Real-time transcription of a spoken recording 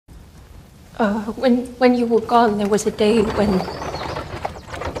When you were gone, there was a day when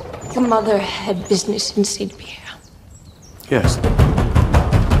your mother had business in St. Pierre. Yes.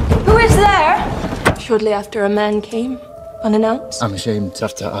 Who is there? Shortly after, a man came, unannounced. I'm ashamed to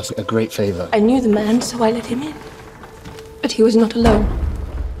have to ask a great favor. I knew the man, so I let him in. But he was not alone.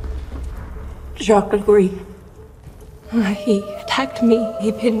 Jacques Legree. He attacked me.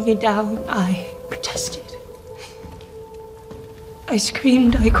 He pinned me down. I protested. I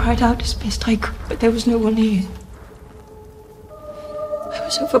screamed. I cried out as best I could, but there was no one here. I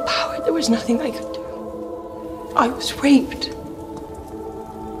was overpowered. There was nothing I could do. I was raped.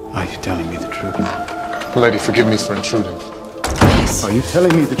 Are you telling me the truth? Lady, forgive me for intruding. Yes. Are you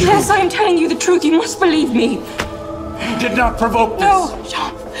telling me the truth? Yes, I am telling you the truth. You must believe me. You did not provoke this. No,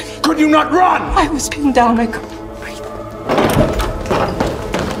 Jean. Could you not run? I was pinned down. I couldn't breathe.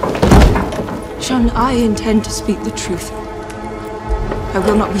 Jean, I intend to speak the truth. I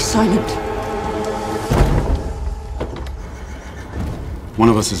will not be silent. One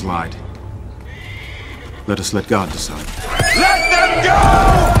of us has lied. Let us let God decide. Let them go!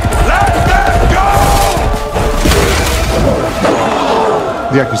 Let them go!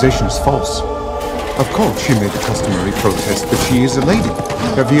 The accusation is false. Of course, she made the customary protest, but she is a lady.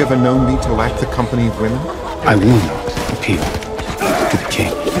 Have you ever known me to lack the company of women? I will not appeal to the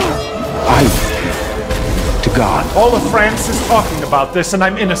king. I will appeal to God. All of France is talking about this, and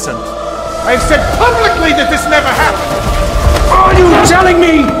I'm innocent. I've said publicly that this never happened! Are you telling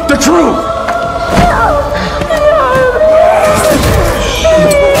me the truth?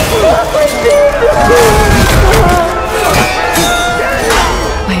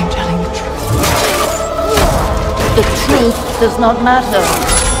 I am telling the truth. The truth does not matter.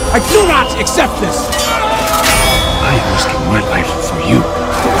 I do not accept this! I am risking my life for you.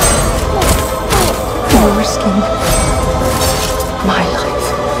 You're risking my life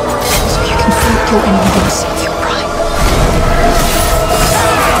so you can fight your enemy and save your pride.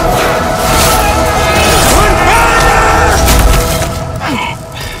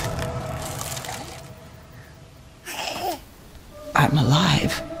 I'm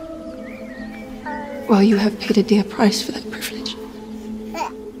alive. Well, you have paid a dear price for that privilege.